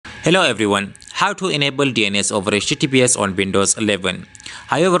Hello everyone, how to enable DNS over HTTPS on Windows 11.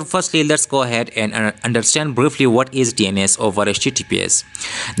 However, firstly let's go ahead and understand briefly what is DNS over HTTPS.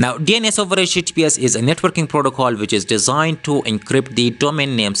 Now DNS over HTTPS is a networking protocol which is designed to encrypt the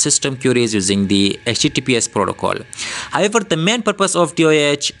domain name system queries using the HTTPS protocol. However, the main purpose of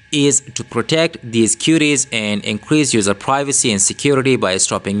DoH is to protect these queries and increase user privacy and security by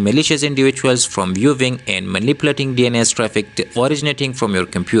stopping malicious individuals from viewing and manipulating DNS traffic originating from your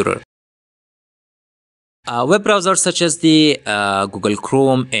computer. Web browsers such as the Google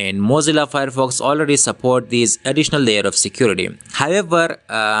Chrome and Mozilla Firefox already support this additional layer of security. However,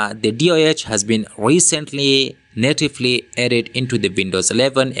 the DoH has been recently natively added into the Windows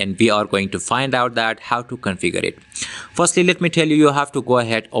 11 and we are going to find out that how to configure it. Firstly, let me tell you, you have to go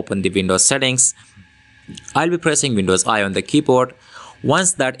ahead, open the Windows settings. I'll be pressing Windows I on the keyboard.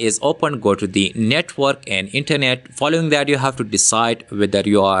 Once that is open, go to the network and internet. Following that, you have to decide whether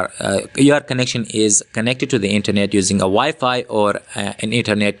your connection is connected to the internet using a Wi-Fi or an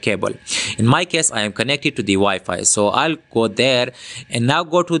Ethernet cable. In my case, I am connected to the Wi-Fi, so I'll go there and now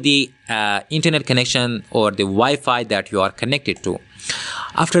go to the internet connection or the Wi-Fi that you are connected to.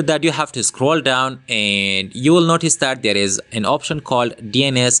 After that, you have to scroll down and you will notice that there is an option called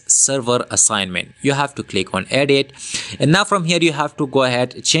DNS server assignment. You have to click on edit, and now from here you have to go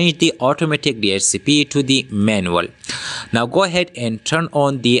ahead, change the automatic DHCP to the manual. Now go ahead and turn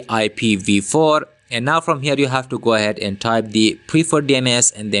on the IPv4, and now from here you have to go ahead and type the preferred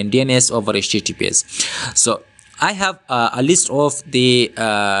DNS and then DNS over HTTPS. So I have a list of the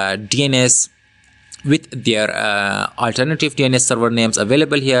DNS with their alternative DNS server names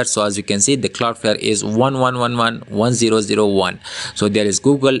available here. So as you can see, the Cloudflare is 11111001. So there is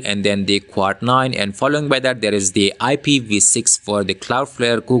Google and then the Quad 9, and following by that there is the IPv6 for the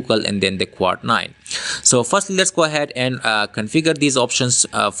Cloudflare, Google, and then the Quad 9. So firstly, let's go ahead and configure these options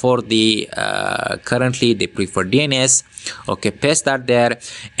for the currently the preferred DNS. Okay, paste that there,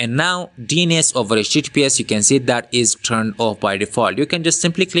 and now DNS over HTTPS, you can see that is turned off by default. You can just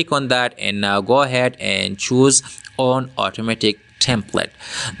simply click on that and now go ahead and choose on automatic template.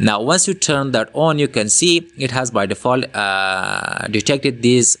 Now once you turn that on, you can see it has by default detected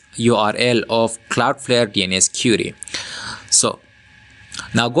this URL of Cloudflare DNS query. So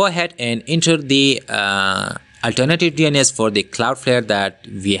now go ahead and enter the alternative DNS for the Cloudflare that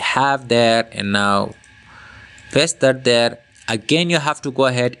we have there, and now paste that there. Again, you have to go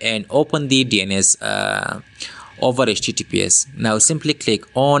ahead and open the DNS over HTTPS. Now simply click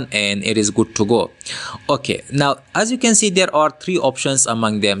on and it is good to go. Okay, now as you can see, there are three options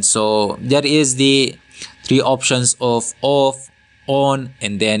among them. So there is the three options of off, on,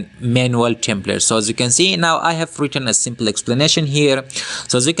 and then manual template. So as you can see, now I have written a simple explanation here.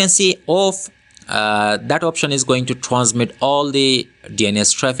 So as you can see, off, that option is going to transmit all the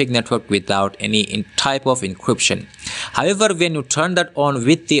DNS traffic network without any type of encryption. However, when you turn that on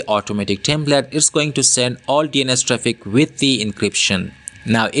with the automatic template, it's going to send all DNS traffic with the encryption.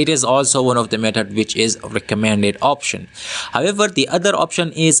 Now it is also one of the method which is recommended option. However, the other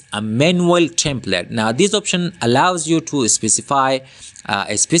option is a manual template. Now this option allows you to specify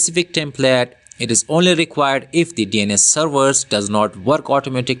a specific template. It is only required if the DNS servers does not work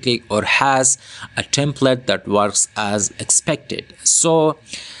automatically or has a template that works as expected. So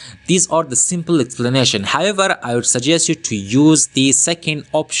these are the simple explanation. However, I would suggest you to use the second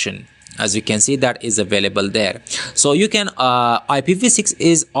option. As you can see, that is available there. So you can IPv6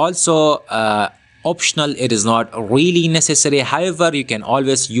 is also optional. It is not really necessary. However, you can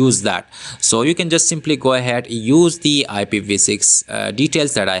always use that. So you can just simply go ahead, use the IPv6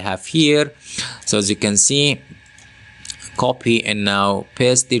 details that I have here. So as you can see, copy and now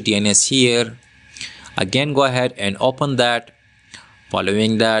paste the DNS here. Again, go ahead and open that.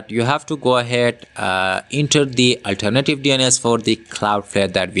 Following that, you have to go ahead, enter the alternative DNS for the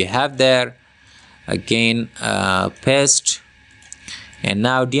Cloudflare that we have there. Again, paste, and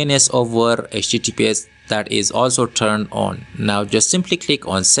now DNS over HTTPS, that is also turned on. Now just simply click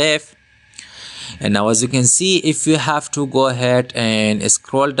on save, and now as you can see, if you have to go ahead and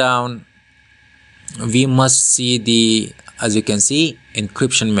scroll down, we must see the, as you can see,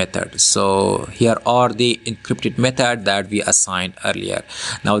 encryption method. So here are the encrypted method that we assigned earlier.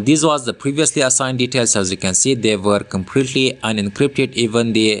 Now this was the previously assigned details. As you can see, they were completely unencrypted,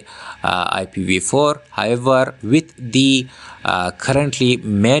 even the IPv4. However, with the currently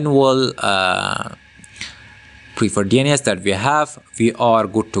manual preferred DNS that we have, we are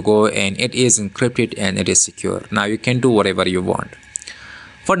good to go, and it is encrypted and it is secure. Now you can do whatever you want.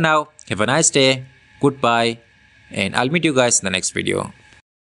 For now, have a nice day, goodbye, and I'll meet you guys in the next video.